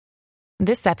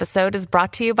This episode is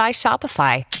brought to you by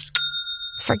Shopify.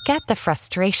 Forget the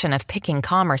frustration of picking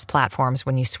commerce platforms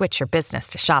when you switch your business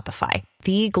to Shopify,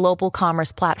 the global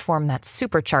commerce platform that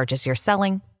supercharges your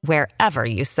selling wherever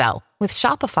you sell. With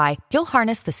Shopify, you'll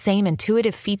harness the same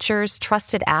intuitive features,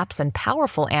 trusted apps, and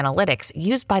powerful analytics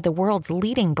used by the world's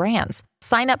leading brands.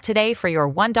 Sign up today for your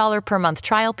 $1 per month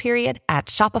trial period at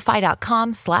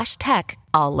shopify.com/tech,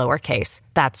 all lowercase.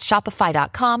 That's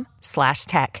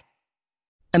shopify.com/tech.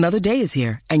 Another day is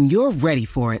here, and you're ready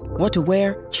for it. What to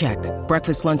wear? Check.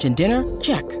 Breakfast, lunch, and dinner?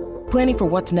 Check. Planning for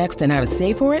what's next and how to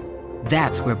save for it?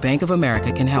 That's where Bank of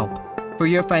America can help. For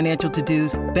your financial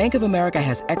to-dos, Bank of America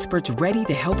has experts ready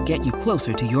to help get you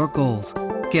closer to your goals.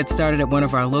 Get started at one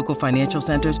of our local financial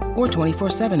centers or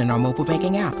 24/7 in our mobile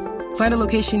banking app. Find a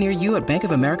location near you at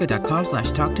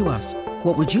bankofamerica.com/talktous.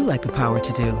 What would you like the power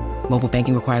to do? Mobile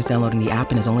banking requires downloading the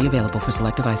app and is only available for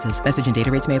select devices. Message and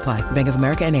data rates may apply. Bank of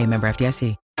America N.A., member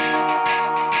FDIC.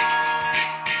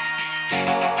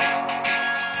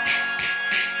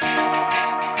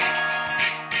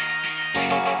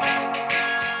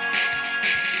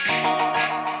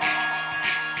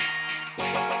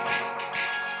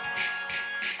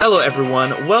 Hello,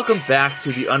 everyone. Welcome back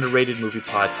to the Underrated Movie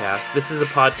Podcast. This is a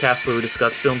podcast where we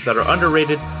discuss films that are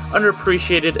underrated,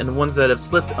 underappreciated, and ones that have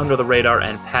slipped under the radar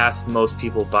and passed most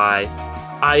people by.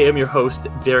 I am your host,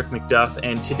 Derek McDuff,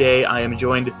 and today I am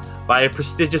joined by a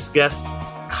prestigious guest,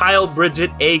 Kyle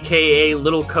Bridget, a.k.a.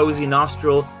 Little Cozy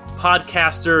Nostril,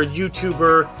 podcaster,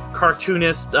 YouTuber,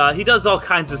 cartoonist. He does all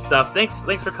kinds of stuff.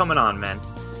 Thanks for coming on, man.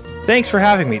 Thanks for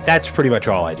having me. That's pretty much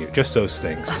all I do, just those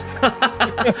things.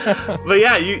 But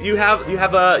yeah, you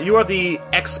are the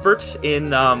expert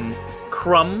in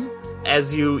Crumb,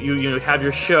 as you have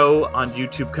your show on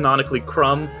YouTube, canonically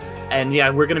Crumb, and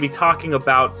yeah, we're going to be talking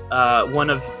about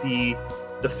one of the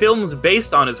films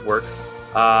based on his works.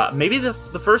 Maybe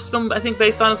the first film I think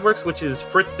based on his works, which is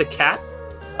Fritz the Cat,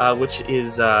 which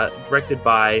is directed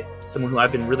by someone who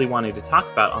I've been really wanting to talk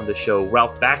about on the show,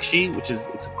 Ralph Bakshi, it's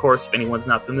of course, if anyone's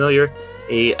not familiar,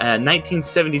 a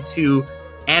 1972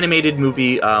 animated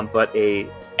movie, but a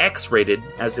X-rated,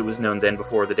 as it was known then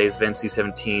before the days of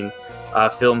NC-17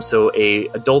 film, so a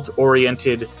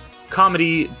adult-oriented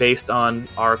comedy based on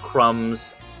our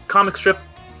Crumb's comic strip,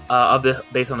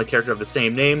 based on the character of the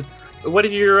same name. What are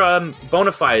your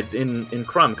bona fides in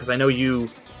Crumb? Because I know you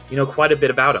know quite a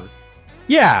bit about him.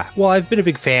 Yeah, well, I've been a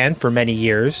big fan for many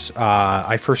years.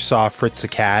 I first saw Fritz the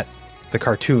Cat, the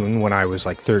cartoon, when I was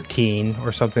like 13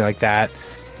 or something like that.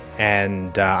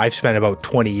 And I've spent about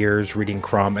 20 years reading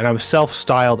Crumb. And I'm a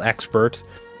self-styled expert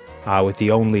with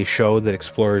the only show that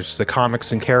explores the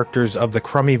comics and characters of the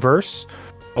Crummyverse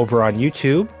over on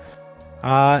YouTube.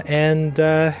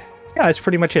 Yeah, that's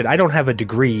pretty much it. I don't have a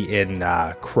degree in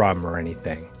Crumb or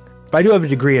anything. But I do have a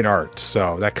degree in art,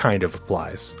 so that kind of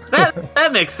applies.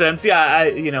 That makes sense. Yeah,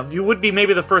 you would be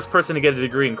maybe the first person to get a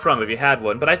degree in Crumb if you had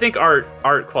one, but I think art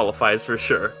qualifies for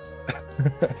sure.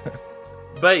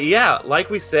 But yeah, like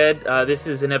we said, this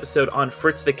is an episode on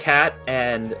Fritz the Cat,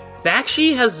 and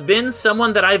Bakshi has been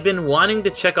someone that I've been wanting to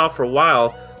check out for a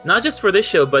while, not just for this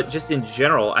show, but just in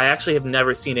general. I actually have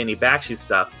never seen any Bakshi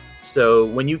stuff. So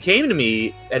when you came to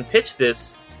me and pitched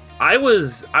this, I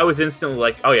was instantly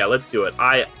like, oh yeah, let's do it.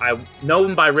 I know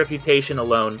him by reputation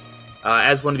alone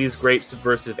as one of these great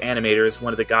subversive animators,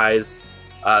 one of the guys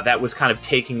that was kind of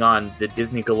taking on the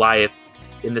Disney Goliath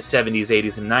in the 70s,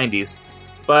 80s, and 90s.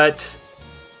 But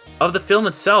of the film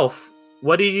itself,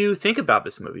 what do you think about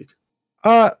this movie?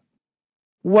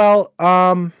 Well,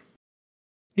 I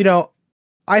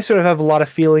sort of have a lot of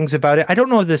feelings about it. I don't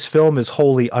know if this film is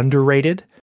wholly underrated.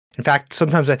 In fact,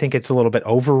 sometimes I think it's a little bit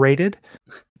overrated.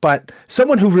 But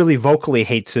someone who really vocally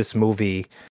hates this movie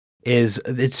is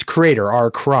its creator,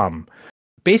 R. Crumb.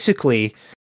 Basically,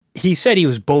 he said he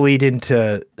was bullied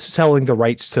into selling the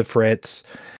rights to Fritz,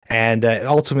 and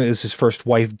ultimately it was his first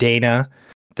wife, Dana,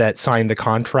 that signed the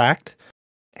contract.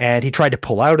 And he tried to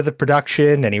pull out of the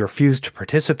production, and he refused to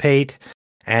participate.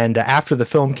 And after the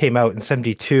film came out in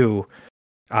 1972,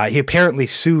 he apparently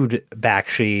sued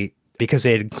Bakshi because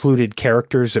they had included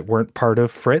characters that weren't part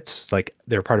of Fritz, like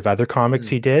they're part of other comics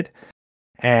he did.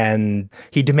 And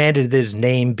he demanded that his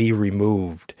name be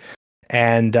removed.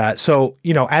 And so,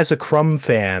 as a Crumb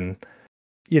fan,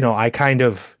 I kind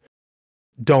of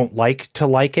don't like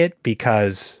it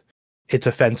because it's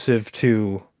offensive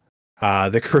to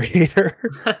the creator.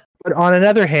 But on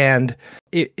another hand,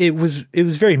 it was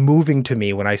very moving to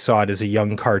me when I saw it as a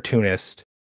young cartoonist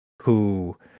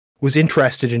who was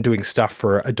interested in doing stuff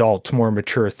for adults, more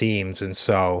mature themes. And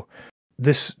so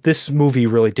this movie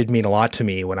really did mean a lot to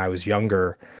me when I was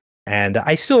younger. And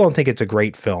I still don't think it's a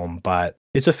great film, but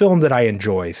it's a film that I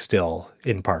enjoy still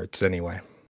in parts anyway.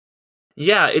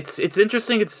 Yeah, it's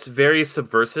interesting. It's very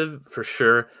subversive for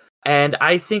sure, and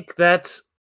I think that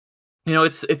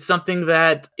it's something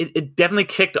that it definitely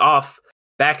kicked off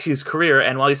Bakshi's career.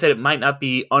 And while you said it might not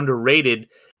be underrated,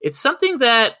 it's something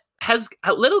that has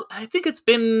a little. I think it's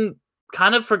been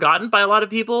kind of forgotten by a lot of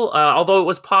people. Although it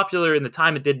was popular in the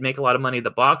time, it did make a lot of money at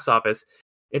the box office.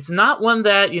 It's not one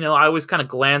that I always kind of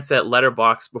glance at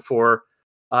Letterboxd before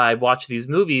I watch these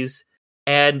movies.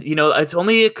 And, it's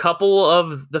only a couple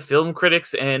of the film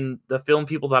critics and the film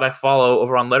people that I follow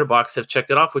over on Letterboxd have checked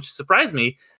it off, which surprised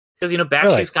me because, Bakshi's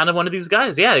Really? kind of one of these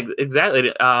guys. Yeah,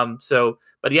 exactly.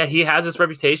 But yeah, he has this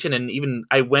reputation. And even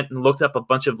I went and looked up a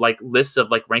bunch of lists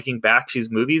of ranking Bakshi's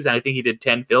movies. And I think he did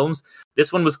 10 films.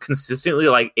 This one was consistently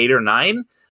 8 or 9.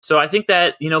 So I think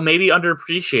that, maybe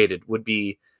underappreciated would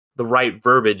be the right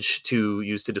verbiage to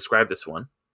use to describe this one.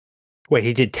 Wait,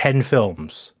 he did 10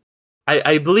 films.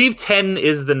 I believe 10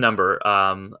 is the number,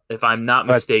 if I'm not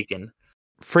mistaken.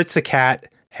 Fritz the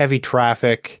Cat, Heavy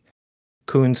Traffic,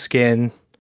 Coonskin,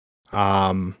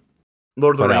 Lord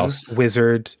of the Rings. Else?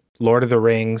 Wizard, Lord of the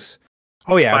Rings.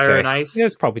 Oh yeah, Fire okay. and Ice. Yeah,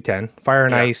 it's probably 10. Fire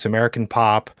and Ice, American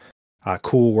Pop,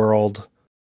 Cool World.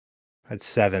 That's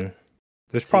 7.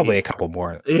 There's probably a couple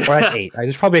more. Yeah. Or that's 8.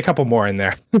 There's probably a couple more in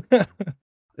there.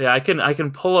 Yeah, I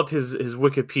can pull up his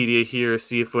Wikipedia here,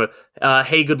 see if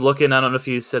Hey Good Looking. I don't know if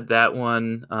you said that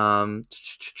one. I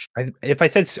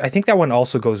think that one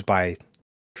also goes by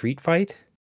Street Fight.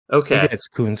 Okay, maybe it's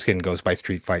Coonskin goes by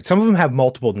Street Fight. Some of them have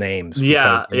multiple names. Yeah,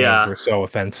 because the names are so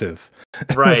offensive.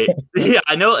 Right. Yeah,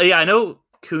 I know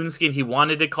Coonskin. He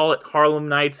wanted to call it Harlem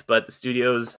Nights, but the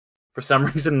studios for some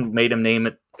reason made him name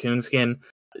it Coonskin.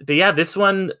 But yeah, this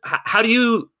one. How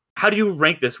do you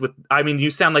rank this with? I mean,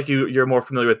 you sound like you're more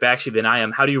familiar with Bakshi than I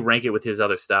am. How do you rank it with his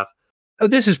other stuff? Oh,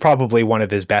 this is probably one of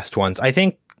his best ones. I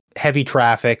think Heavy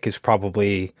Traffic is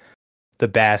probably the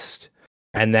best,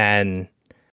 and then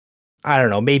I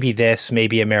don't know, maybe this,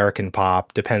 maybe American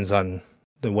Pop, depends on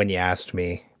when you asked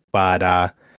me.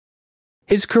 But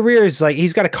his career is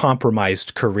he's got a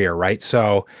compromised career, right?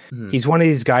 So he's one of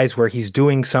these guys where he's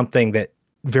doing something that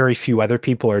very few other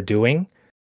people are doing.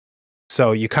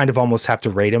 So you kind of almost have to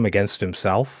rate him against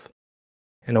himself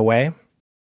in a way.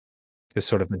 This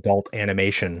sort of adult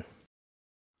animation.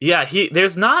 Yeah,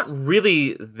 there's not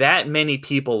really that many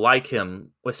people like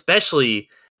him, especially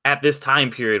at this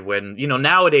time period when,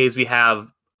 nowadays we have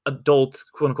adult,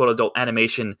 quote unquote, adult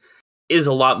animation is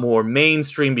a lot more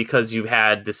mainstream because you've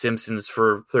had The Simpsons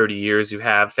for 30 years, you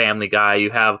have Family Guy, you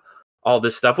have all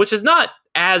this stuff, which is not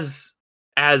as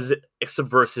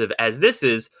subversive as this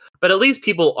is, but at least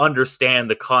people understand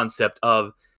the concept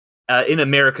of, in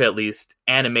America at least,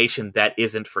 animation that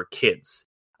isn't for kids.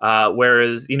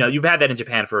 Whereas, you've had that in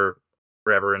Japan for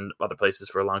forever and other places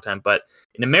for a long time. But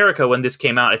in America, when this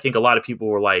came out, I think a lot of people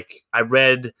were I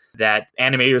read that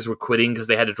animators were quitting because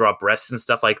they had to draw breasts and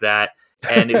stuff like that.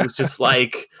 And it was just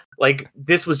like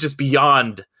this was just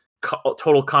beyond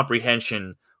total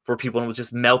comprehension for people, and it was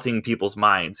just melting people's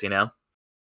minds,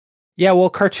 Yeah, well,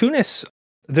 cartoonists,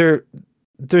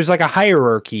 there's a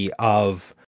hierarchy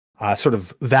of sort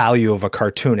of value of a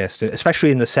cartoonist, especially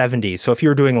in the 70s. So if you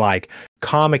were doing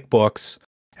comic books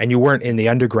and you weren't in the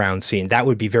underground scene, that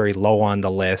would be very low on the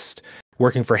list.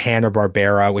 Working for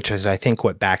Hanna-Barbera, which is I think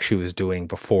what Bakshi was doing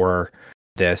before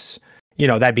this,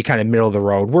 that'd be kind of middle of the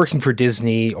road. Working for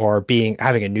Disney or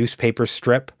having a newspaper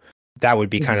strip, that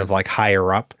would be kind of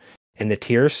higher up in the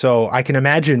tiers. So I can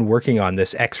imagine working on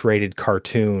this X-rated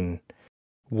cartoon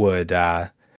would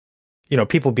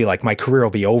people be like, my career will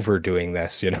be over doing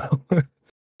this,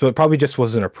 So it probably just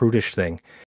wasn't a prudish thing.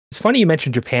 It's funny you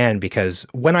mentioned Japan because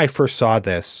when I first saw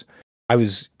this, I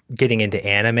was getting into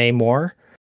anime more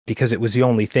because it was the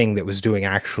only thing that was doing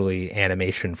actually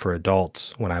animation for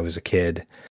adults when I was a kid.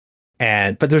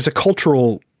 But there's a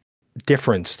cultural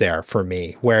difference there for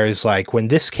me. Whereas when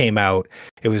this came out,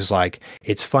 it was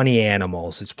it's funny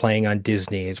animals. It's playing on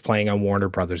Disney. It's playing on Warner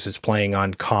Brothers. It's playing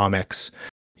on comics.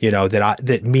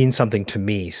 That means something to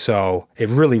me. So it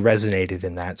really resonated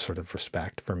in that sort of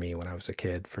respect for me when I was a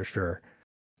kid, for sure.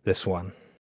 This one.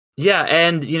 Yeah,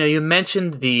 and you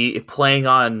mentioned the playing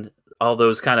on all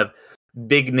those kind of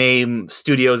big name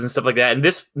studios and stuff like that. And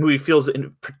this movie feels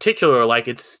in particular like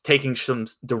it's taking some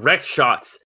direct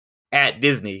shots at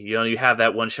Disney. You have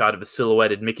that one shot of the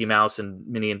silhouetted Mickey Mouse and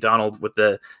Minnie and Donald with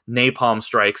the napalm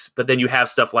strikes, but then you have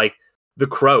stuff like the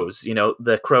crows,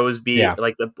 the crows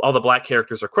all the black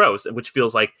characters are crows, which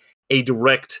feels like a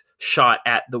direct shot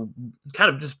at the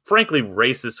kind of just frankly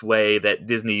racist way that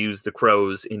Disney used the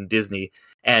crows in Disney,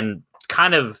 and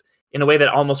kind of in a way that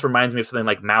almost reminds me of something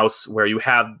like Mouse, where you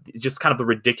have just kind of the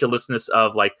ridiculousness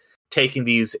of like taking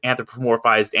these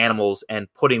anthropomorphized animals and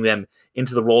putting them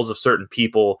into the roles of certain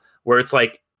people, where it's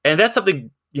like, and that's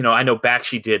something, I know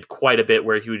Bakshi did quite a bit,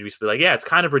 where he would just be like, yeah, it's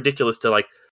kind of ridiculous to like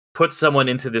put someone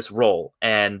into this role.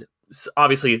 And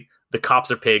obviously the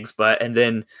cops are pigs, and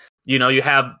then, you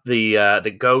have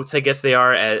the goats, I guess they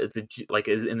are, like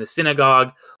in the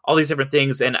synagogue, all these different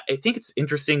things. And I think it's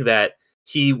interesting that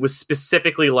he was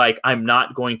specifically like, I'm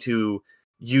not going to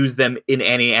use them in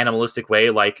any animalistic way.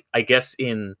 Like, I guess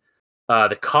in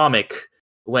the comic,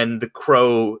 when the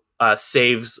crow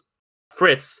saves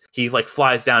Fritz, he like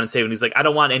flies down and saves him. He's like, I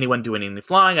don't want anyone doing any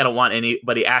flying. I don't want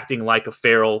anybody acting like a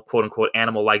feral, quote unquote,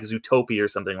 animal like Zootopia or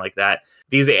something like that.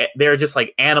 They're just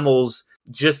like animals,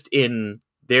 just in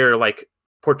their like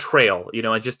portrayal,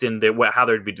 and just in how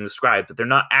they're being described, but they're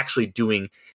not actually doing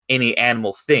any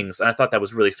animal things. And I thought that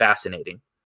was really fascinating.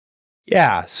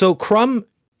 Yeah. So Crumb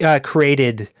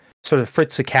created sort of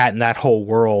Fritz the Cat and that whole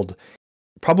world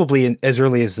probably as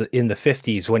early as in the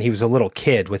 50s, when he was a little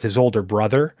kid with his older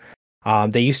brother.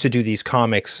 They used to do these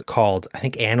comics called, I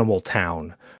think, Animal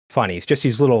Town Funnies, just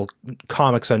these little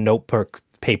comics on notebook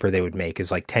paper they would make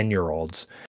as like 10-year-olds.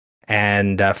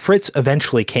 And Fritz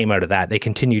eventually came out of that. They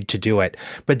continued to do it,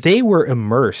 but they were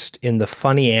immersed in the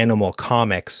funny animal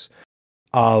comics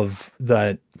of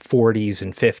the 40s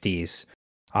and 50s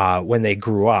when they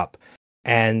grew up.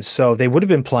 And so they would have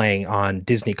been playing on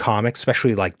Disney comics,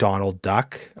 especially like Donald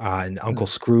Duck and Uncle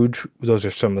Scrooge. Those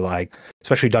are some of like,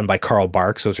 especially done by Carl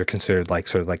Barks. Those are considered like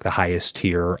sort of like the highest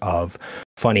tier of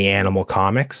funny animal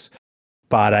comics.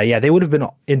 But yeah, they would have been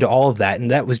into all of that.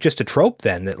 And that was just a trope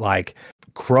then, that like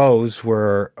crows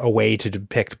were a way to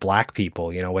depict black people,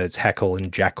 whether it's Heckle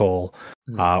and Jekyll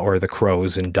or the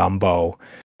crows in Dumbo.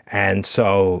 And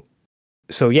so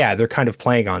yeah, they're kind of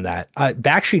playing on that.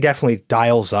 Bakshi definitely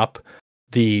dials up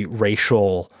the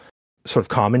racial sort of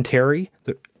commentary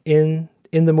in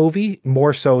the movie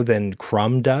more so than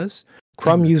Crumb does.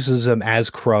 Crumb uses them as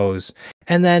crows.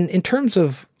 And then in terms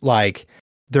of like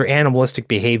their animalistic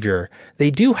behavior, they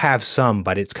do have some,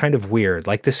 but it's kind of weird.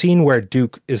 Like the scene where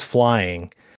Duke is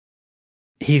flying,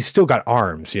 he's still got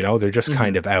arms, they're just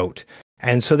kind of out.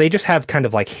 And so they just have kind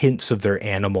of like hints of their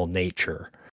animal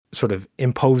nature sort of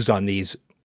imposed on these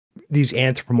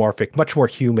anthropomorphic, much more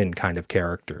human kind of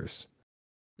characters.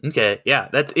 Okay, yeah,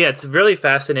 it's really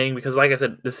fascinating because, like I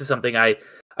said, this is something I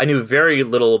knew very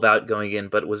little about going in,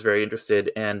 but was very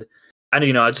interested. And I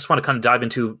just want to kind of dive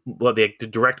into the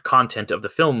direct content of the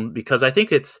film, because I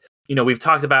think it's, we've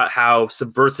talked about how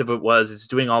subversive it was. It's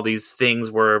doing all these things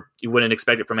where you wouldn't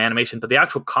expect it from animation, but the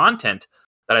actual content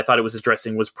that I thought it was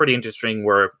addressing was pretty interesting.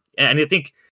 And I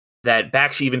think that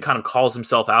Bakshi even kind of calls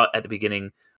himself out at the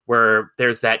beginning, where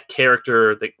there's that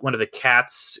character, one of the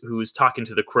cats who's talking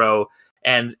to the crow.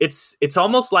 And it's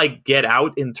almost like Get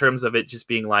Out in terms of it just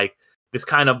being like this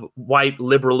kind of white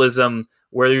liberalism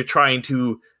where you're trying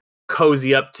to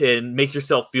cozy up to and make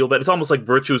yourself feel better. It's almost like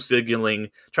virtue signaling,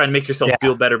 trying to make yourself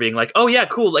feel better, being like, oh yeah,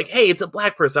 cool. Like, hey, it's a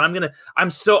black person.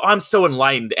 I'm so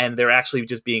enlightened. And they're actually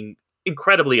just being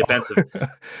incredibly offensive.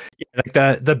 Like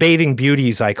the bathing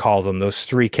beauties, I call them, those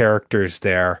three characters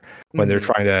there, when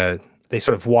they're they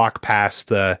sort of walk past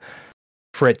the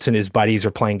Fritz and his buddies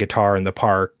are playing guitar in the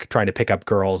park, trying to pick up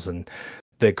girls, and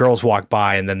the girls walk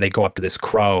by, and then they go up to this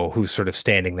crow who's sort of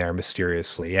standing there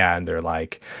mysteriously. Yeah, and they're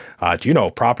like, do you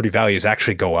know property values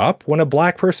actually go up when a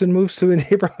black person moves to a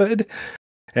neighborhood?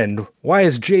 And why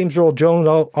has James Earl Jones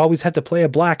always had to play a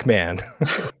black man?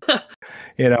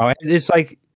 It's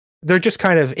like they're just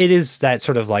kind of, it is that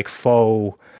sort of like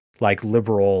faux, like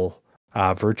liberal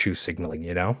virtue signaling,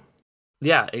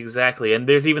 Yeah, exactly. And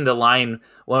there's even the line,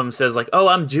 one of them says like, oh,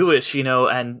 I'm Jewish,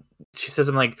 and she says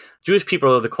something like, Jewish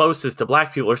people are the closest to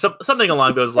black people, or something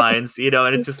along those lines,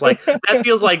 and it's just like, that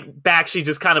feels like Bakshi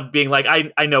just kind of being like,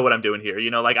 I know what I'm doing here,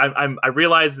 like I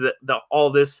realize that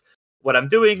all this, what I'm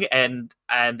doing, and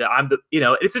I'm the,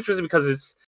 it's interesting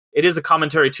because it is a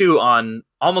commentary too on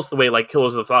almost the way like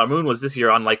Killers of the Flower Moon was this year,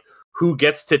 on like who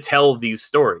gets to tell these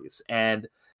stories. And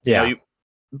you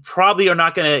probably are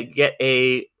not going to get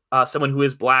someone who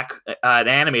is black, an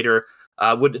animator,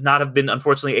 would not have been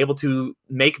unfortunately able to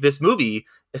make this movie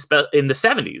in the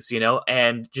 70s,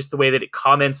 and just the way that it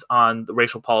comments on the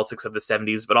racial politics of the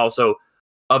 70s, but also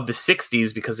of the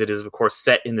 60s, because it is of course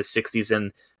set in the 60s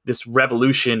and this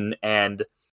revolution. And,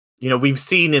 we've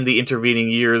seen in the intervening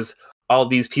years, all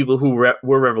these people who were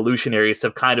revolutionaries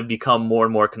have kind of become more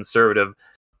and more conservative.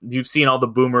 You've seen all the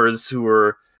boomers who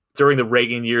were during the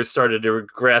Reagan years started to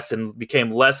regress and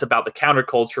became less about the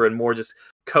counterculture and more just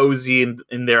cozy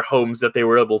in their homes that they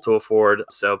were able to afford.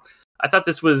 So I thought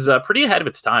this was pretty ahead of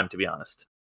its time, to be honest.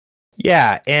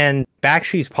 Yeah, and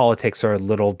Bakshi's politics are a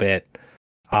little bit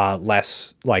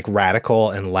less like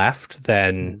radical and left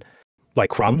than like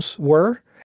Crumb's were.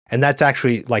 And that's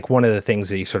actually like one of the things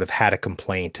that he sort of had a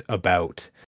complaint about,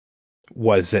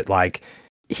 was that like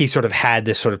he sort of had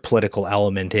this sort of political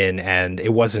element in, and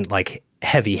it wasn't like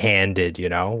heavy-handed, you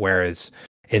know, whereas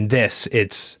in this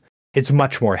it's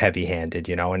much more heavy-handed,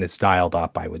 you know, and it's dialed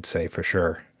up, I would say, for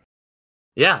sure.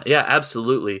 Yeah,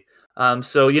 absolutely.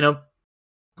 So, you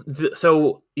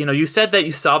said that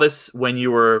you saw this when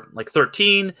you were like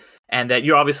 13, and that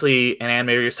you're obviously an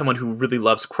animator, you're someone who really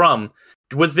loves Crumb.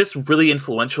 Was this really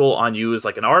influential on you as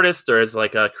like an artist or as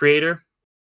like a creator?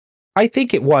 I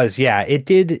think it was, yeah.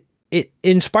 It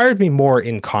inspired me more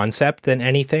in concept than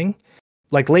anything.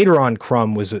 Like later on,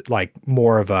 Crumb was like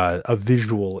more of a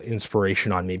visual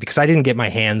inspiration on me, because I didn't get my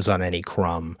hands on any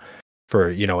Crumb for,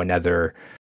 another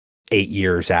 8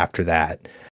 years after that.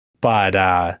 But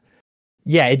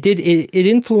yeah, it did. It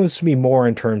influenced me more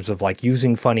in terms of like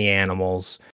using funny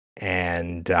animals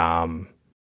and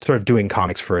sort of doing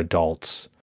comics for adults,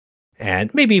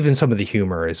 and maybe even some of the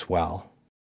humor as well.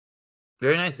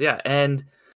 Very nice, yeah. And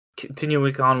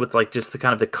continuing on with like just the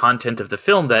kind of the content of the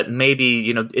film, that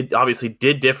maybe, it obviously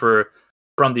did differ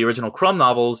from the original Crumb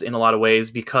novels in a lot of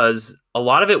ways, because a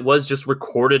lot of it was just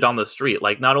recorded on the street.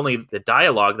 Like not only the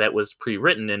dialogue that was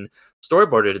pre-written and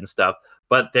storyboarded and stuff,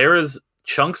 but there is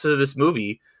chunks of this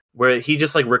movie where he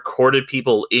just like recorded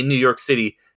people in New York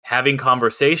City having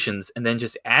conversations and then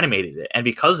just animated it. And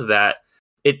because of that,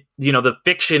 it, the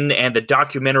fiction and the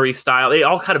documentary style, it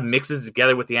all kind of mixes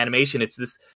together with the animation. It's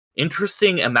this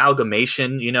interesting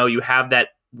amalgamation. You have that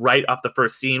right off the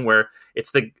first scene where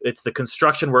it's the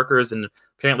construction workers, and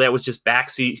apparently that was just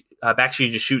Bakshi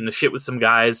just shooting the shit with some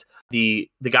guys. The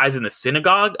guys in the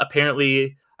synagogue,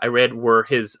 apparently I read, were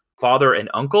his father and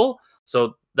uncle.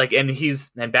 So like, and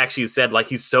Bakshi said like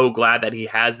he's so glad that he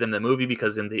has them in the movie,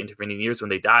 because in the intervening years when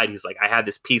they died, he's like, I had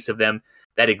this piece of them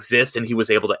that exists, and he was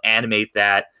able to animate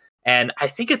that. And I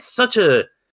think it's such a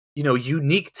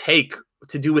unique take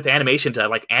to do with animation, to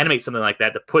like animate something like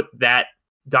that, to put that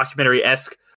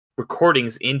documentary-esque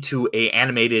recordings into a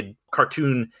animated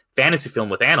cartoon fantasy film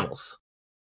with animals.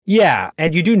 Yeah,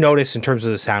 and you do notice in terms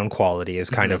of the sound quality is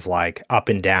kind of like up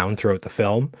and down throughout the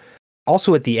film.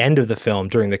 Also at the end of the film,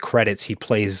 during the credits, he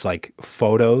plays like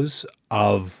photos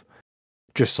of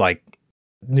just like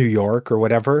New York or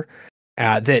whatever,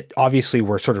 that obviously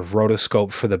were sort of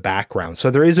rotoscoped for the background.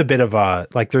 So there is a bit of a,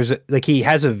 like, he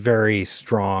has a very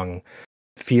strong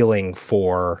feeling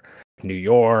for New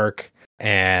York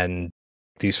and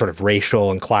these sort of racial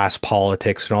and class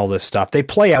politics and all this stuff. They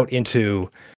play out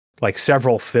into like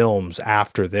several films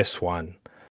after this one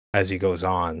as he goes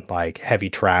on, like Heavy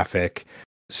Traffic,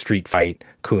 Street Fight,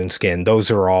 Coonskin.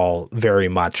 Those are all very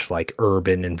much like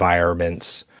urban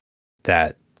environments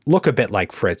that look a bit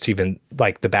like Fritz, even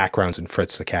like the backgrounds in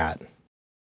Fritz the Cat.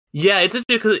 Yeah, it's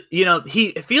interesting because,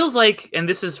 it feels like, and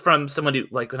this is from somebody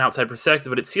like an outside perspective,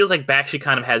 but it feels like Bakshi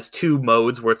kind of has two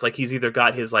modes where it's like he's either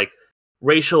got his like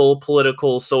racial,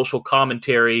 political, social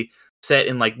commentary set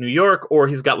in like New York, or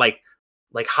he's got like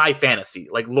high fantasy,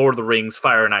 like Lord of the Rings,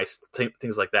 Fire and Ice,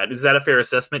 things like that. Is that a fair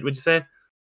assessment, would you say?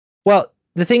 Well,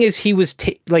 the thing is, he was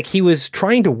he was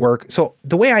trying to work. So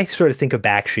the way I sort of think of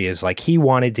Bakshi is like he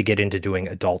wanted to get into doing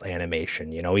adult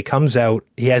animation. He comes out,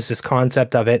 he has this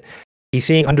concept of it. He's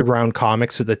seeing underground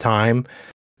comics at the time.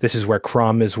 This is where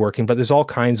Crumb is working, but there's all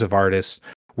kinds of artists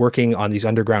working on these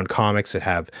underground comics that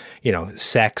have,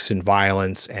 sex and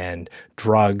violence and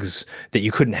drugs that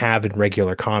you couldn't have in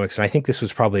regular comics. And I think this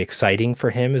was probably exciting for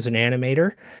him as an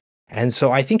animator. And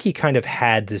so I think he kind of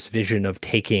had this vision of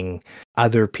taking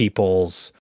other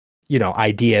people's,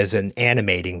 ideas and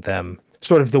animating them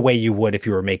sort of the way you would if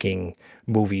you were making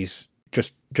movies,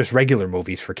 just regular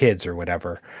movies for kids or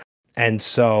whatever. And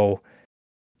so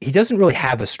he doesn't really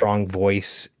have a strong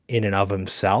voice in and of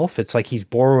himself. It's like he's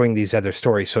borrowing these other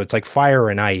stories. So it's like Fire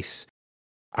and Ice.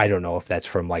 I don't know if that's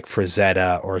from like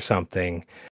Frazetta or something,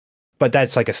 but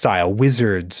that's like a style.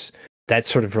 Wizards,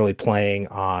 that's sort of really playing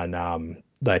on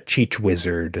the Cheech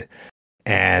Wizard,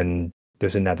 and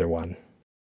there's another one.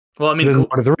 Well, I mean,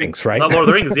 Lord of the Rings, right? Lord of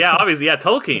the Rings, yeah, obviously, yeah,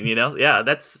 Tolkien,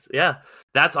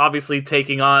 that's obviously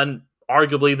taking on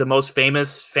arguably the most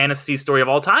famous fantasy story of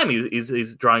all time.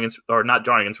 He's drawing, or not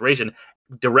drawing inspiration,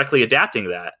 directly adapting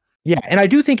that. Yeah, and I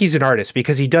do think he's an artist,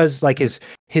 because he does like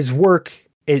his work.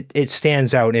 It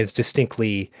stands out and it's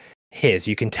distinctly his.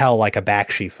 You can tell like a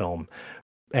Bakshi film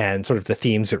and sort of the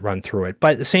themes that run through it.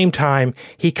 But at the same time,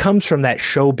 he comes from that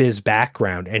showbiz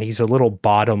background, and he's a little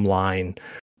bottom line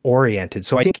oriented.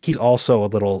 So I think he's also a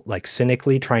little like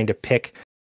cynically trying to pick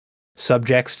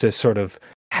subjects to sort of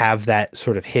have that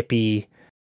sort of hippie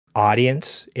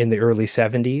audience in the early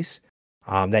 70s,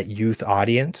 that youth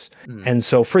audience. And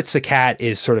so Fritz the Cat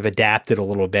is sort of adapted a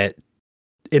little bit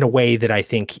in a way that I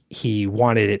think he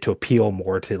wanted it to appeal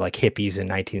more to like hippies in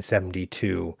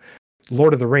 1972.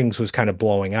 Lord of the Rings was kind of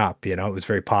blowing up, it was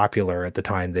very popular at the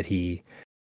time that he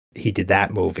did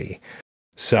that movie.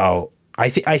 So I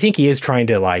think he is trying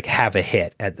to like have a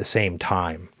hit at the same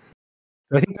time.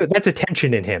 I think that's a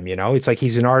tension in him, It's like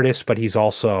he's an artist, but he's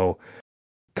also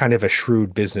kind of a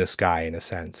shrewd business guy in a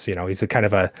sense. He's a kind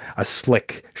of a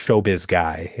slick showbiz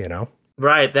guy,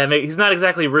 Right. He's not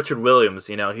exactly Richard Williams,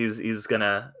 he's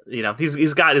gonna,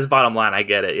 he's got his bottom line. I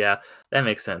get it. Yeah, that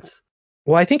makes sense.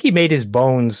 Well, I think he made his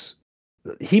bones.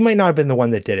 He might not have been the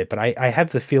one that did it, but I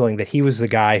have the feeling that he was the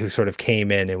guy who sort of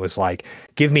came in and was like,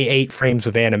 give me 8 frames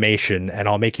of animation and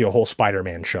I'll make you a whole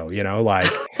Spider-Man show,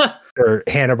 like, or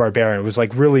Hanna-Barbera. It was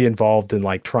like really involved in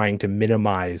like trying to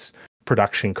minimize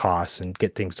production costs and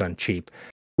get things done cheap,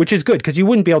 which is good because you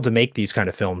wouldn't be able to make these kind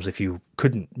of films if you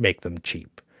couldn't make them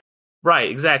cheap.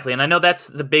 Right, exactly. And I know that's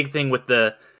the big thing with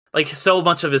so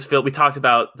much of his film. We talked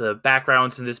about the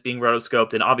backgrounds in this being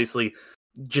rotoscoped, and obviously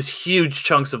just huge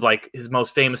chunks of like his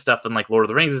most famous stuff and like Lord of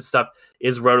the Rings and stuff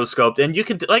is rotoscoped. And you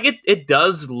can it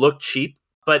does look cheap,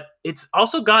 but it's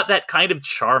also got that kind of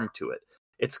charm to it.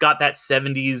 It's got that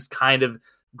 70s kind of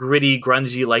gritty,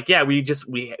 grungy, like, yeah, we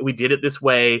did it this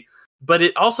way, but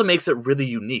it also makes it really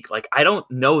unique. Like, I don't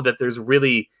know that there's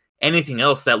really anything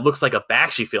else that looks like a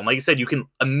Bakshi film. Like you said, you can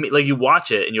you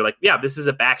watch it and you're like, yeah, this is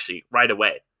a Bakshi right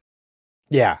away.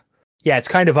 Yeah. Yeah, it's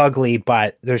kind of ugly,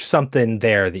 but there's something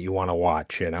there that you want to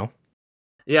watch,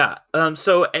 Yeah.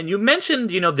 So, and you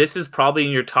mentioned, this is probably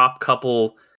in your top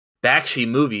couple Bakshi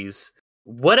movies.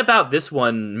 What about this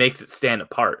one makes it stand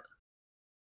apart?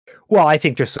 Well, I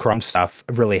think just the Crumb stuff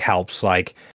really helps.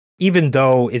 Like, even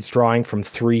though it's drawing from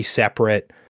 3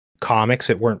 separate comics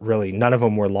that none of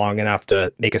them were long enough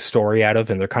to make a story out of,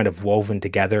 and they're kind of woven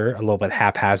together a little bit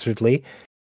haphazardly,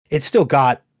 it's still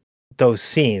got those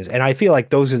scenes. And I feel like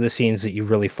those are the scenes that you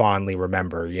really fondly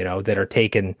remember, that are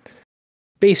taken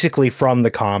basically from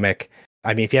the comic.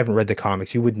 I mean, if you haven't read the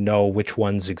comics, you wouldn't know which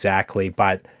ones exactly,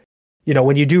 but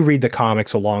when you do read the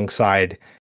comics alongside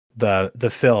the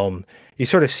film, you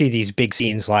sort of see these big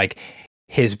scenes, like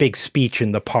his big speech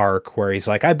in the park where he's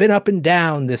like, I've been up and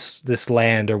down this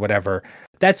land or whatever.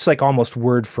 That's like almost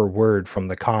word for word from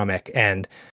the comic, and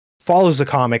follows the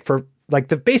comic for like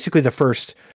basically the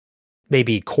first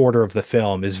maybe quarter of the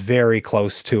film is very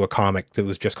close to a comic that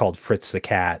was just called Fritz the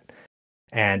Cat.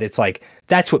 And it's like,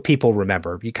 that's what people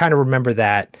remember. You kind of remember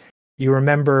that. You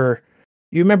remember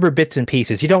bits and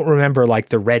pieces. You don't remember like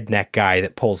the redneck guy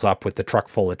that pulls up with the truck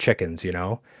full of chickens,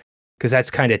 because that's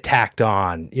kind of tacked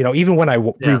on. Even when I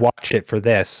rewatched it for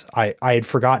this, I had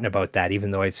forgotten about that,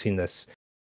 even though I've seen this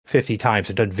 50 times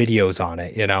and done videos on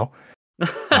it,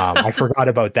 I forgot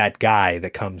about that guy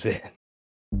that comes in.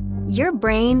 Your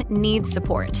brain needs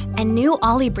support, and new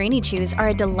Ollie Brainy Chews are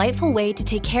a delightful way to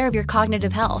take care of your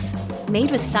cognitive health.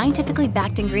 Made with scientifically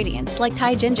backed ingredients like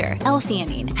Thai ginger,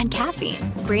 L-theanine, and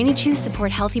caffeine, Brainy Chews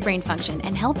support healthy brain function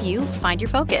and help you find your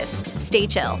focus, stay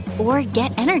chill, or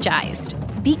get energized.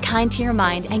 Be kind to your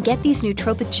mind and get these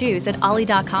nootropic chews at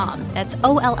ollie.com. That's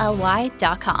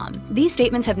OLLY.com. These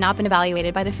statements have not been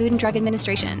evaluated by the Food and Drug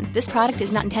Administration. This product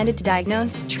is not intended to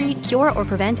diagnose, treat, cure, or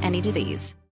prevent any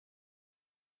disease.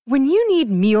 When you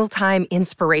need mealtime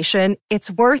inspiration,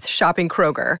 it's worth shopping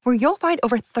Kroger, where you'll find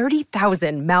over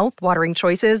 30,000 mouth-watering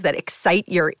choices that excite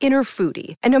your inner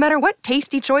foodie. And no matter what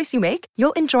tasty choice you make,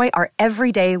 you'll enjoy our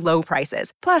everyday low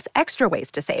prices, plus extra ways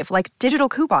to save, like digital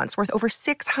coupons worth over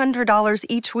 $600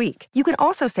 each week. You can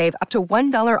also save up to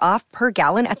 $1 off per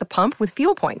gallon at the pump with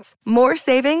fuel points. More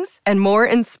savings and more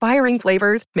inspiring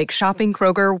flavors make shopping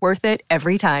Kroger worth it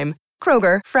every time.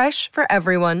 Kroger, fresh for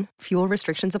everyone. Fuel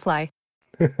restrictions apply.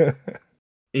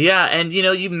 Yeah, and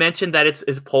you mentioned that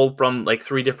it's pulled from like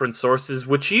 3 different sources,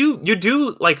 which you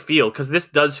do like feel, because this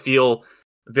does feel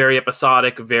very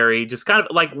episodic, very just kind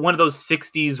of like one of those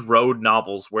 60s road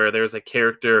novels where there's a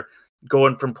character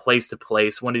going from place to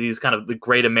place. One of these kind of the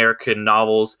great American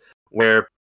novels where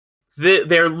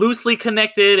they're loosely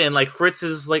connected, and like Fritz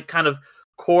is like kind of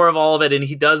core of all of it, and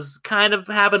he does kind of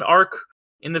have an arc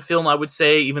in the film, I would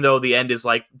say, even though the end is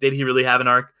like, did he really have an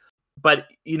arc? But,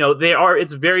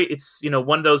 it's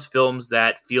one of those films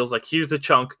that feels like here's a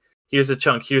chunk, here's a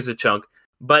chunk, here's a chunk.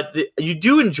 But you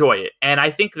do enjoy it. And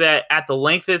I think that at the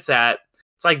length it's at,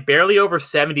 it's like barely over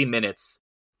 70 minutes.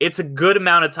 It's a good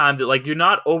amount of time that like you're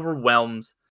not overwhelmed.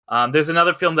 There's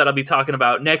another film that I'll be talking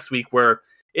about next week where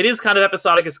it is kind of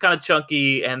episodic, it's kind of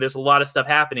chunky, and there's a lot of stuff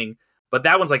happening. But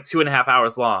that one's like 2.5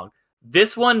 hours long.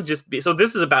 This one so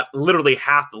this is about literally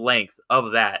half the length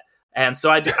of that. And so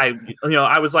I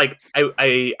was like,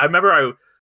 I remember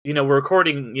we're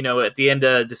recording, at the end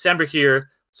of December here.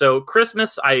 So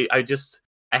Christmas, I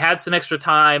had some extra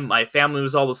time. My family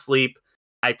was all asleep.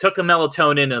 I took a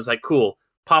melatonin and I was like, cool,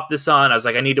 pop this on. I was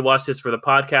like, I need to watch this for the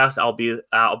podcast.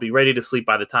 I'll be ready to sleep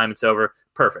by the time it's over.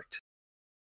 Perfect.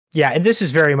 Yeah. And this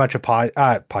is very much a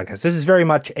podcast. This is very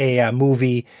much a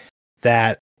movie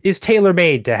that is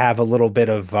tailor-made to have a little bit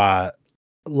of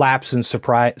lapse in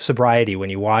sobriety when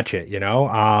you watch it.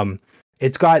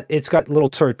 It's got little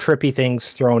sort of trippy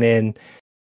things thrown in.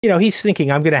 He's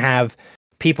thinking, I'm going to have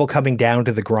people coming down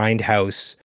to the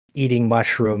grindhouse, eating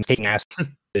mushrooms, taking acid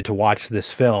to watch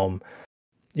this film.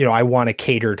 I want to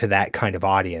cater to that kind of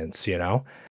audience,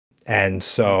 And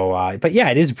so, but yeah,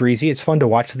 it is breezy. It's fun to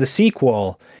watch. The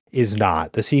sequel is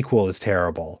not. The sequel is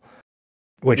terrible,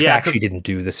 which Bakshi didn't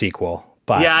do the sequel.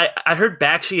 But yeah, I heard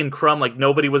Bakshi and Crumb, like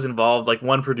nobody was involved, like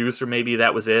one producer, maybe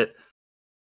that was it.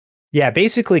 Yeah,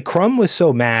 basically Crumb was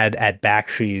so mad at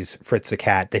Bakshi's Fritz the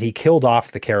Cat that he killed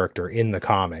off the character in the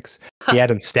comics. He had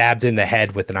him stabbed in the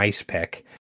head with an ice pick,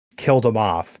 killed him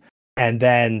off, and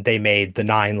then they made the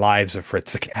 9 Lives of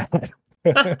Fritz the Cat.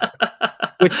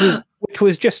 which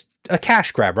was just a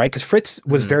cash grab, right? Because Fritz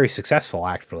was very successful,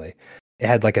 actually. It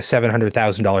had like a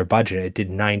 $700,000 budget. It did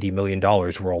 $90 million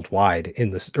worldwide in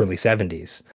the early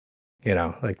 70s.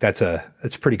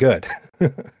 That's pretty good.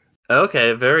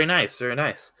 Okay, very nice, very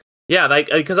nice. Yeah,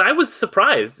 because I was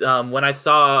surprised when I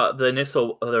saw the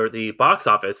initial or the box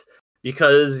office,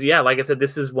 because like I said,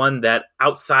 this is one that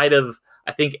outside of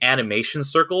I think animation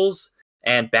circles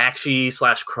and Bakshi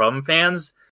 / Crumb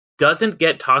fans doesn't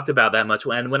get talked about that much.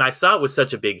 And when I saw it was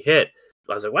such a big hit,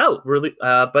 I was like, well, really?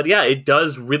 But yeah, it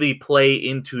does really play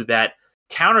into that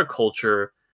counterculture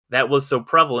that was so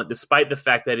prevalent, despite the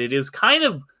fact that it is kind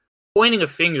of pointing a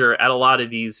finger at a lot of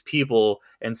these people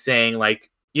and saying, like,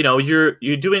 you're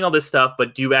doing all this stuff,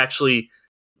 but do you actually,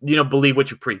 believe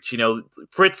what you preach?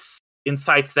 Fritz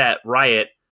incites that riot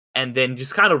and then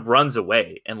just kind of runs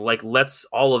away and like lets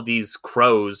all of these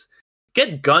crows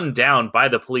get gunned down by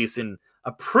the police in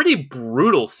a pretty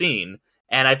brutal scene.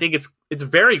 And I think it's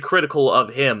very critical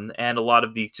of him and a lot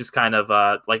of the just kind of,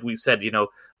 like we said,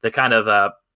 the kind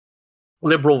of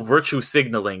liberal virtue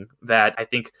signaling that I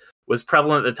think was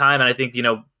prevalent at the time. And I think,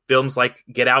 films like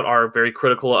Get Out are very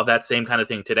critical of that same kind of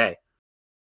thing today.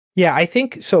 Yeah, I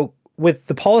think so. With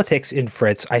the politics in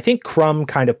Fritz, I think Crumb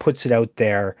kind of puts it out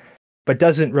there, but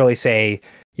doesn't really say,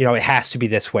 it has to be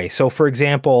this way. So, for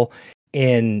example,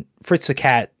 in Fritz the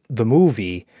Cat, the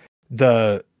movie,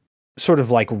 the sort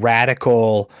of like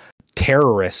radical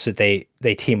terrorists that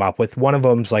they team up with, one of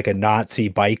them's like a Nazi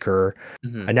biker,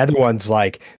 another one's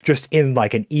like just in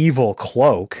like an evil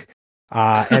cloak,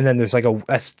 and then there's like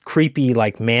a creepy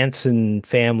like Manson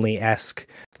family-esque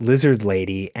lizard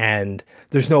lady, and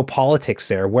there's no politics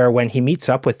there, where when he meets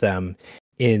up with them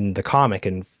in the comic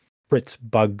and Fritz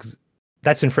bugs,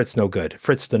 that's in Fritz No Good,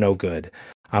 Fritz the No Good,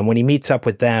 when he meets up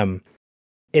with them,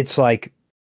 it's like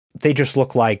they just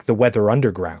look like the Weather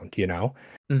Underground,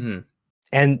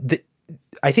 and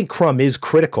I think Crumb is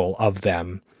critical of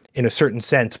them in a certain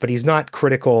sense, but he's not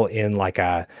critical in like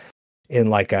a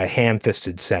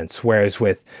ham-fisted sense. Whereas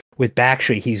with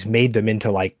Bakshi, he's made them into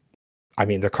like, I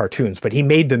mean, they're cartoons, but he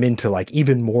made them into like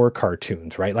even more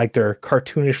cartoons, right? Like they're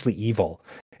cartoonishly evil.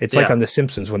 It's like on The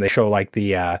Simpsons when they show like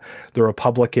the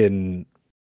Republican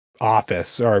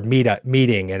office or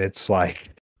meeting, and it's like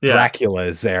Dracula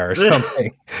is there or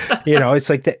something. It's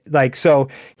like that. Like, so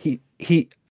he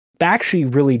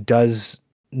Bakshi really does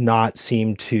not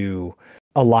seem to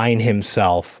align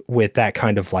himself with that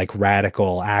kind of like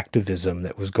radical activism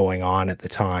that was going on at the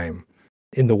time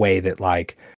in the way that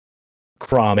like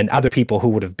Crumb and other people who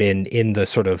would have been in the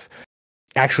sort of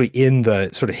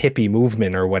hippie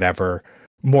movement or whatever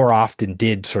more often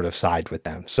did sort of side with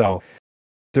them. So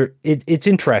it's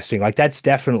interesting. Like that's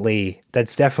definitely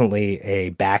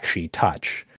a Bakshi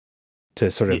touch to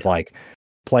sort of like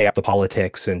play up the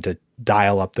politics and to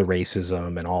dial up the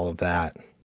racism and all of that.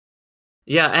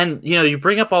 Yeah, and you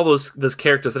bring up all those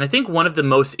characters, and I think one of the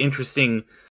most interesting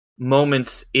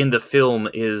moments in the film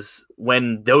is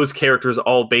when those characters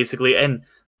all basically, and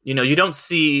you don't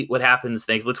see what happens.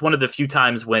 Thankfully, it's one of the few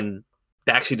times when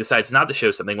Bakshi decides not to show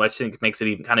something, which I think makes it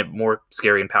even kind of more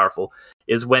scary and powerful,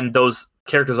 is when those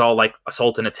characters all like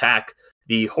assault and attack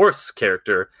the horse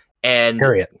character and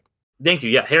Harriet. Thank you,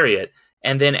 yeah, Harriet.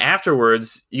 And then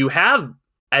afterwards, you have,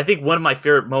 I think, one of my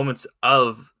favorite moments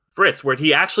of Fritz, where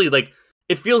he actually like,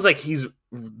 it feels like he's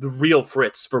the real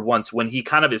Fritz for once when he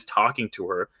kind of is talking to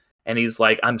her and he's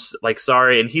like, I'm like,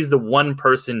 sorry. And he's the one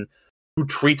person who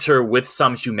treats her with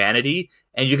some humanity,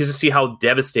 and you can just see how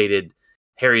devastated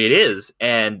Harriet is.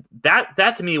 And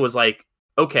that to me was like,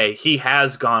 okay, he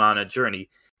has gone on a journey.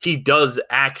 He does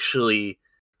actually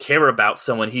care about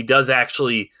someone. He does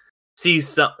actually see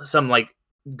some like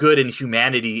good and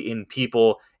humanity in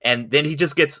people. And then he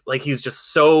just gets like, he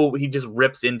just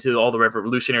rips into all the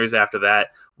revolutionaries after that,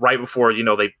 right before,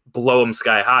 they blow him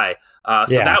sky high.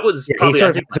 So that was probably, he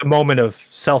sort of has a moment of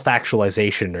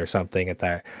self-actualization or something at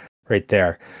that right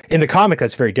there. In the comic,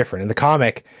 that's very different. In the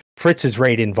comic, Fritz is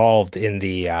right involved in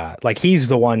the, like, he's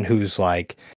the one who's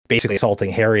like basically assaulting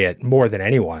Harriet more than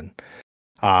anyone.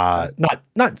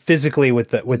 Not physically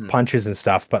with punches and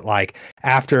stuff, but like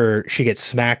after she gets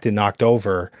smacked and knocked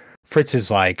over, Fritz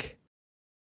is like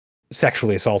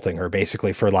sexually assaulting her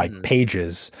basically for like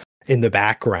pages in the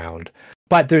background.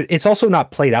 But it's also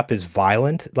not played up as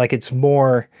violent. Like it's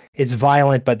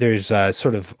violent, but there's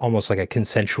sort of almost like a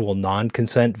consensual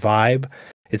non-consent vibe.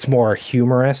 It's more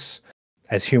humorous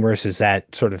as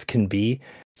that sort of can be.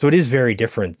 So it is very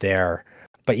different there.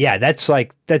 But yeah,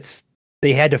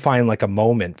 they had to find like a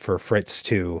moment for Fritz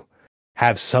to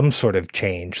have some sort of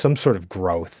change, some sort of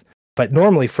growth. But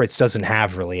normally Fritz doesn't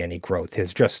have really any growth.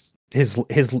 His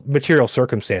material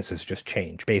circumstances just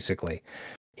change, basically.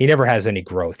 He never has any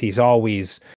growth. He's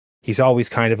always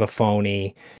kind of a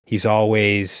phony. He's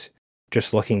always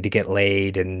just looking to get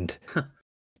laid and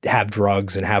have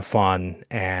drugs and have fun.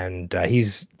 And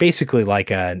he's basically like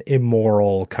an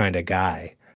immoral kind of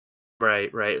guy.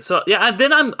 Right. So yeah, and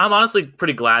then I'm honestly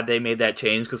pretty glad they made that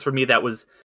change, because for me that was,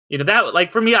 that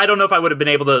like for me, I don't know if I would have been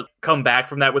able to come back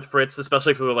from that with Fritz,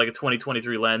 especially for like a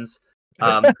 2023 lens.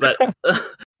 But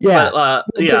yeah. But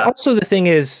also the thing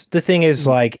is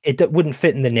like it wouldn't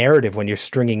fit in the narrative when you're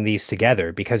stringing these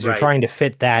together, because you're trying to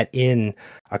fit that in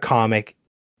a comic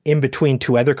in between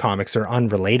two other comics that are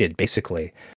unrelated,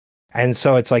 basically. And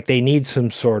so it's like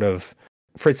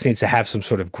Fritz needs to have some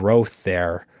sort of growth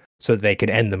there, so that they could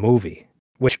end the movie,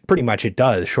 which pretty much it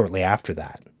does shortly after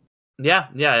that. Yeah,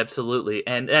 absolutely.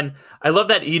 And I love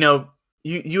that,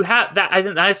 you have that.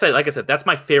 Like I said, that's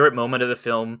my favorite moment of the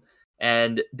film.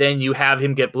 And then you have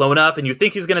him get blown up and you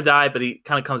think he's going to die, but he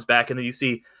kind of comes back. And then you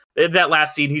see that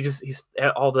last scene, he's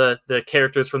all the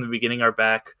characters from the beginning are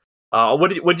back. What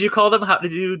did you call them? How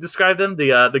did you describe them?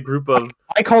 The group of...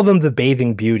 I call them the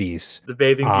Bathing Beauties. The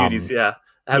Bathing Beauties, yeah.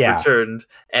 Have returned,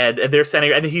 and they're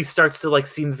standing, and he starts to like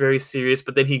seem very serious,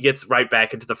 but then he gets right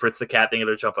back into the Fritz the Cat thing, and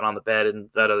they're jumping on the bed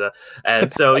and da. And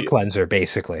it's so cleanser,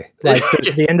 basically. Like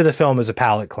the end of the film is a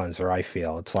palate cleanser. I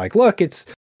feel it's like, look, it's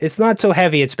not so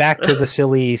heavy. It's back to the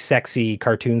silly, sexy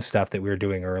cartoon stuff that we were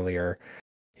doing earlier.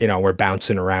 We're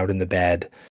bouncing around in the bed.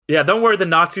 Yeah, don't worry, the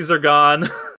Nazis are gone.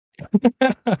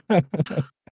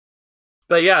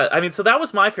 But yeah, I mean, so that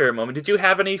was my favorite moment. Did you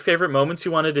have any favorite moments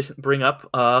you wanted to bring up?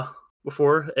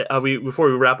 Before we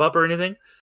wrap up or anything?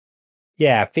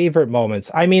 Yeah, favorite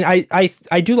moments. I mean,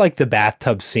 I do like the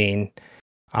bathtub scene.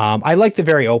 I like the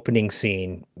very opening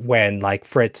scene when like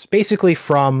Fritz, basically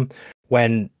from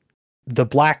when the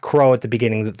black crow at the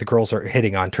beginning that the girls are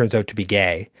hitting on turns out to be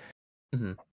gay.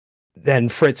 Mm-hmm. Then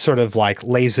Fritz sort of like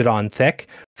lays it on thick.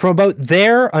 From about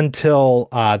there until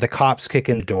the cops kick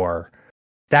in the door,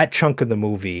 that chunk of the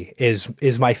movie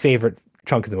is my favorite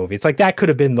chunk of the movie. It's like that could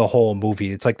have been the whole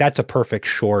movie. It's like that's a perfect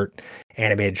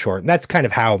animated short. And that's kind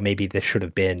of how maybe this should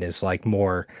have been, is like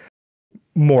more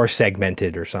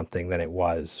segmented or something than it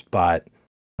was. But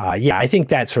yeah, I think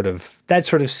that sort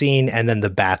of scene and then the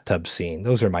bathtub scene,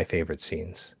 those are my favorite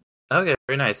scenes. Okay,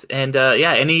 very nice. And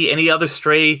yeah, any other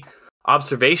stray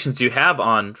observations you have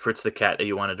on Fritz the Cat that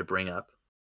you wanted to bring up?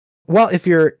 Well, if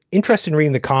you're interested in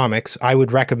reading the comics, I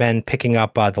would recommend picking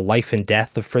up The Life and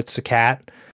Death of Fritz the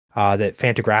Cat that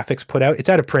Fantagraphics put out. It's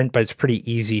out of print, but it's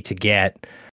pretty easy to get.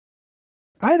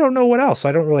 I don't know what else.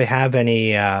 I don't really have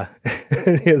any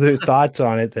other thoughts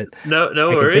on it that no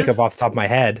I can think of off the top of my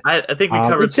head. I think we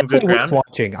covered some good ground. Worth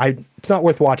watching. It's not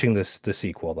worth watching the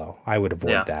sequel though. I would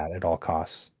avoid that at all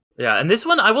costs. Yeah, and this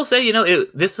one, I will say,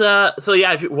 so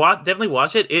yeah, if you definitely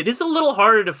watch it. It is a little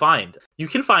harder to find. You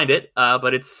can find it,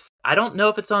 but I don't know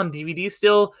if it's on DVD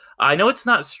still. I know it's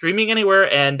not streaming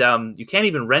anywhere, and you can't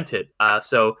even rent it.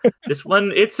 So this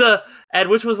one, and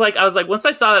which was like, I was like, once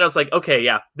I saw that, I was like, okay,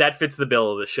 yeah, that fits the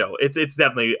bill of the show. It's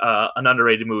definitely an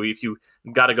underrated movie if you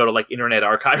got to go to like Internet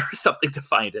Archive or something to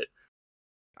find it.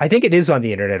 I think it is on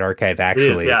the Internet Archive,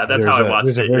 actually. Yeah, that's how I watched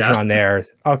it. There's a version on there.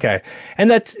 Okay.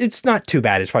 And it's not too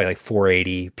bad. It's probably like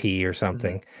 480p or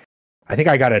something. Mm-hmm. I think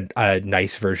I got a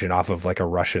nice version off of like a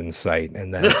Russian site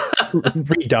and then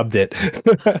redubbed it,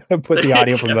 put the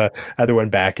audio from the other one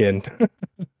back in.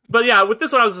 But yeah, with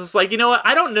this one, I was just like, you know what?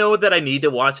 I don't know that I need to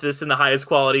watch this in the highest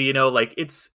quality. Like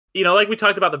like we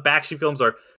talked about, the Bakshi films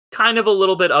are kind of a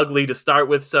little bit ugly to start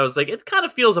with, so I was like, it kind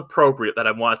of feels appropriate that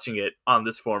I'm watching it on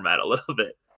this format a little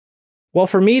bit. Well,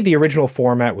 for me, the original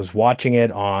format was watching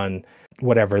it on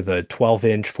whatever, the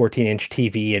 12-inch, 14-inch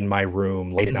TV in my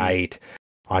room late at night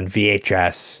on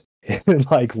VHS in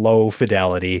like low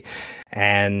fidelity.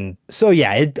 And so,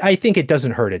 yeah, I think it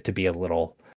doesn't hurt it to be a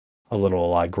little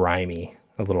grimy,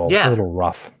 a little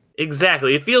rough.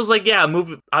 Exactly. It feels like, a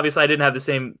movie. Obviously, I didn't have the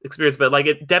same experience, but like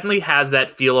it definitely has that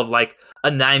feel of like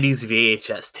a 90s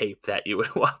VHS tape that you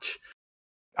would watch.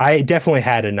 I definitely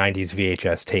had a 90s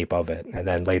VHS tape of it, and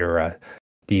then later a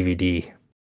DVD.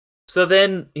 So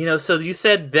then, so you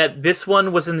said that this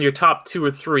one was in your top 2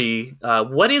 or 3.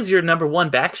 What is your number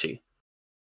 1 Bakshi?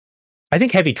 I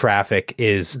think Heavy Traffic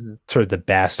is sort of the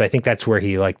best. I think that's where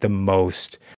he like the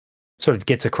most sort of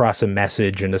gets across a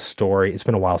message and a story. It's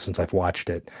been a while since I've watched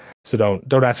it, so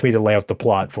don't ask me to lay out the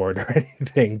plot for it or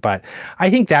anything. But I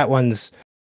think that one's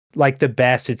like the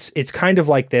best. It's kind of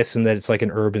like this in that it's like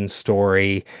an urban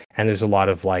story, and there's a lot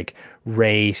of like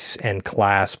race and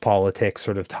class politics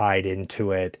sort of tied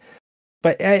into it.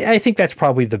 But I think that's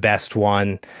probably the best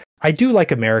one. I do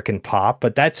like American Pop,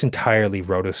 but that's entirely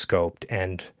rotoscoped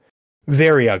and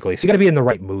very ugly. So you got to be in the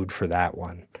right mood for that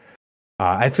one.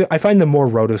 I find the more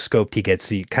rotoscoped he gets,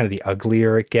 the kind of the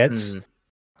uglier it gets.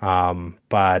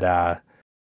 But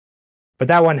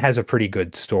that one has a pretty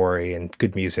good story and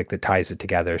good music that ties it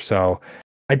together. So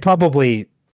I'd definitely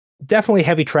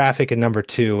Heavy Traffic in number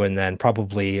 2, and then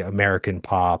probably American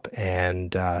Pop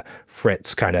and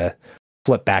Fritz kind of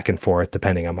flip back and forth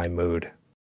depending on my mood.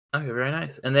 Okay, very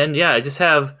nice. And then, I just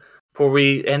have, before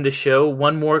we end the show,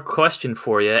 one more question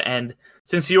for you. And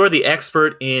since you're the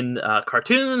expert in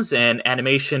cartoons and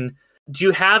animation, do you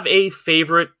have a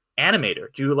favorite animator?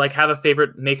 Do you have a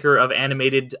favorite maker of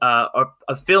animated of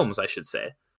films, I should say?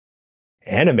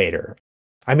 Animator.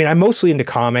 I mean, I'm mostly into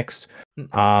comics.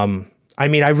 I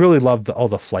mean, I really love all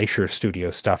the Fleischer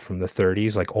Studio stuff from the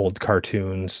 30s, like old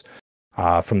cartoons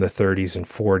from the 30s and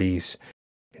 40s.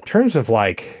 In terms of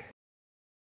like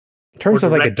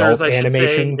adult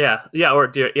animation, yeah.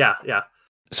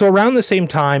 So around the same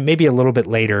time, maybe a little bit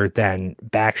later than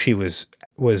Bakshi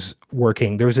was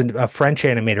working, there was a French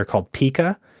animator called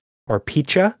Picha,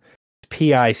 Picha,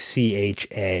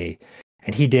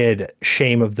 and he did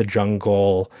Shame of the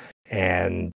Jungle,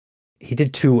 and he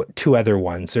did two other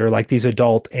ones. They're like these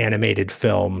adult animated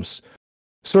films,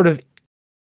 sort of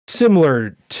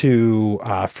similar to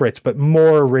Fritz, but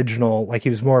more original. Like he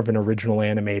was more of an original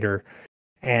animator.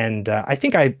 And I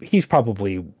think he's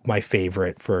probably my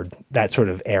favorite for that sort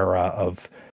of era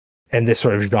and this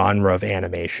sort of genre of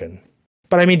animation.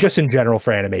 But I mean, just in general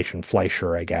for animation,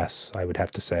 Fleischer, I guess I would have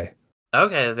to say.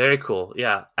 Okay, very cool.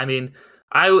 Yeah, I mean,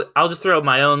 I'll just throw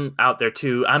my own out there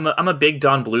too. I'm a big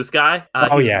Don Bluth guy.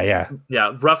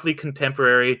 Yeah, roughly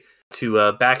contemporary to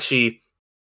Bakshi.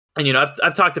 And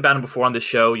I've talked about him before on the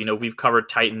show. We've covered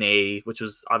Titan A, which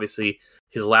was obviously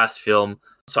his last film.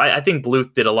 So I think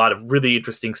Bluth did a lot of really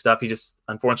interesting stuff. He just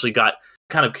unfortunately got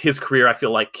kind of his career, I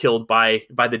feel like, killed by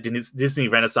the Disney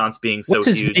Renaissance being so huge.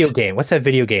 What's his video game? What's that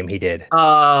video game he did?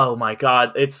 Oh my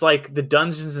God. It's like the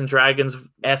Dungeons and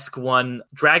Dragons-esque one.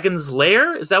 Dragon's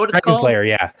Lair? Is that what it's called? Dragon's Lair,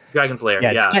 yeah. Dragon's Lair,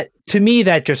 yeah. To me,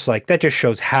 that just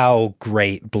shows how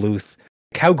great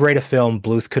a film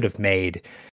Bluth could have made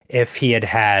if he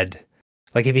had,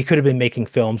 like, if he could have been making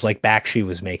films like Bakshi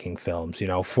was making films,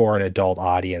 for an adult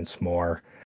audience more.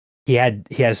 He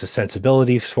has the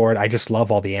sensibilities for it. I just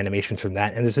love all the animations from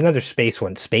that. And there's another space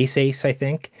one, Space Ace, I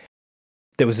think,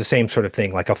 that was the same sort of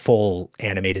thing, like a full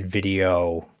animated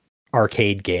video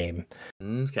arcade game.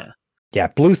 Okay. Yeah,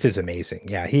 Bluth is amazing.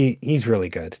 Yeah, he's really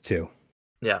good too.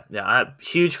 Yeah. I'm a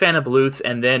huge fan of Bluth.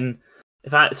 And then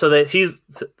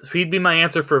he'd be my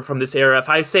answer from this era. If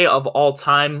I say of all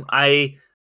time,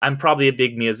 I'm probably a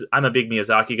big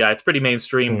Miyazaki guy. It's pretty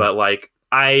mainstream, but like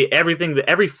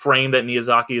every frame that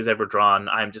Miyazaki has ever drawn,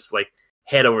 I'm just like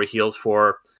head over heels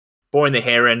for. Boy and the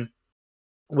Heron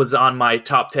was on my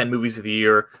top 10 movies of the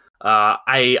year.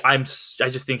 I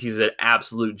just think he's an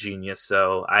absolute genius.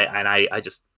 So I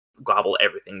just gobble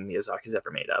everything Miyazaki's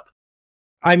ever made up.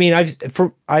 I mean,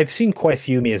 I've seen quite a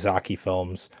few Miyazaki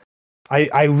films.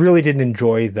 I really didn't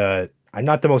enjoy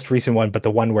not the most recent one, but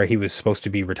the one where he was supposed to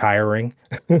be retiring.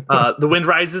 The Wind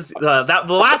Rises. The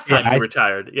last time he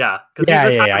retired, because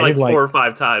he's retired like 4 or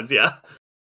 5 times. Yeah,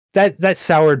 that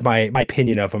soured my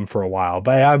opinion of him for a while,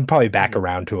 but I'm probably back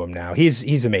around to him now.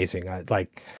 He's amazing.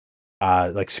 Like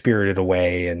Spirited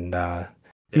Away, and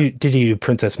did you do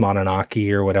Princess Mononoke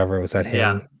or whatever? Was that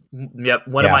him? Yep,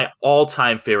 one of my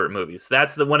all-time favorite movies.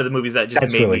 That's one of the movies that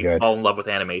just made really me good. fall in love with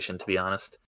animation. To be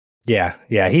honest. Yeah,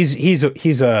 yeah,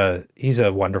 he's a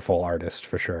wonderful artist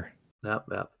for sure. Yep,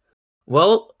 yep.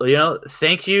 Well,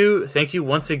 thank you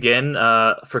once again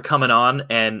for coming on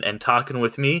and talking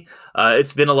with me.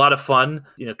 It's been a lot of fun,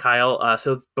 Kyle.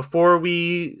 So before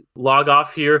we log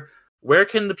off here, where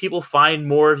can the people find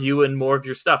more of you and more of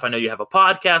your stuff? I know you have a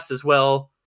podcast as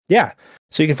well. Yeah,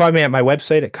 so you can find me at my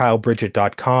website at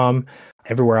kylebridget.com.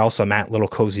 Everywhere else, I'm at Little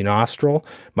Cozy Nostril.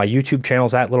 My YouTube channel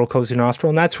is at Little Cozy Nostril,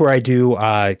 and that's where I do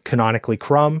Canonically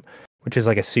Crumb, which is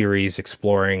like a series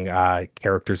exploring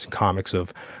characters and comics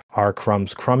of R.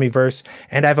 Crumb's Crummyverse.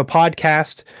 And I have a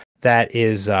podcast that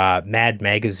is Mad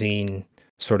Magazine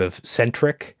sort of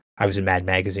centric. I was in Mad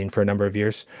Magazine for a number of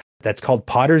years. That's called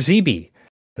Potter ZB.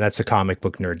 And that's a comic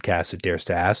book nerdcast that dares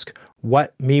to ask,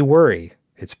 what me worry?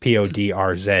 It's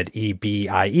PODRZEBIE.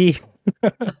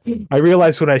 I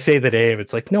realize when I say the name,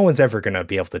 it's like no one's ever going to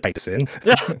be able to type this in.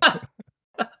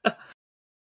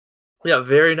 Yeah,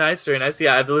 very nice, very nice.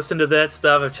 Yeah, I've listened to that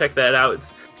stuff. I've checked that out.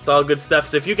 It's all good stuff.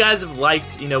 So if you guys have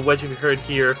liked, what you've heard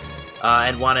here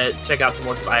and want to check out some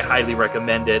more stuff, I highly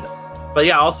recommend it. But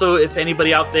yeah, also, if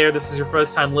anybody out there, this is your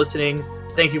first time listening,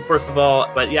 thank you, first of all.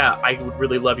 But yeah, I would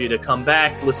really love you to come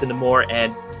back, listen to more,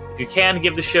 and if you can,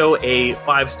 give the show a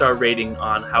 5-star rating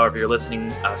on however you're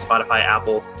listening, Spotify,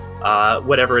 Apple,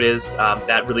 whatever it is.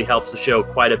 That really helps the show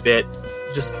quite a bit.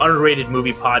 Just underrated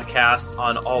movie podcast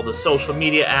on all the social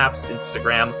media apps,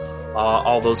 Instagram,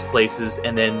 all those places.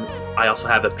 And then I also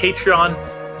have a Patreon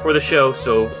for the show.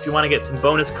 So if you want to get some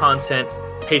bonus content,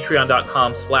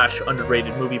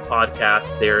 patreon.com/underrated movie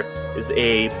podcast. There is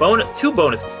two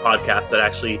bonus podcasts that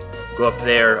actually go up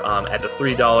there at the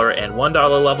 $3 and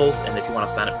 $1 levels. And if you want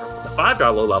to sign up for the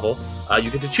 $5 level, you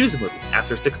get to choose a movie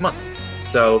after 6 months.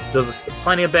 So those are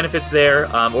plenty of benefits there.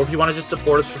 Or if you want to just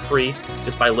support us for free,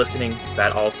 just by listening,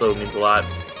 that also means a lot.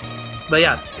 But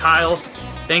yeah, Kyle,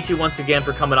 thank you once again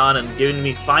for coming on and giving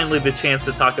me finally the chance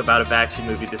to talk about a Bakshi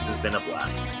movie. This has been a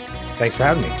blast. Thanks for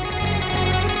having me.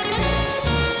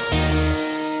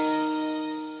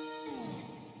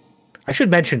 I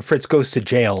should mention Fritz goes to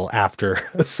jail after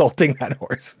assaulting that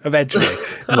horse eventually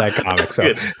in that comic.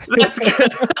 That's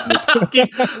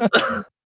good.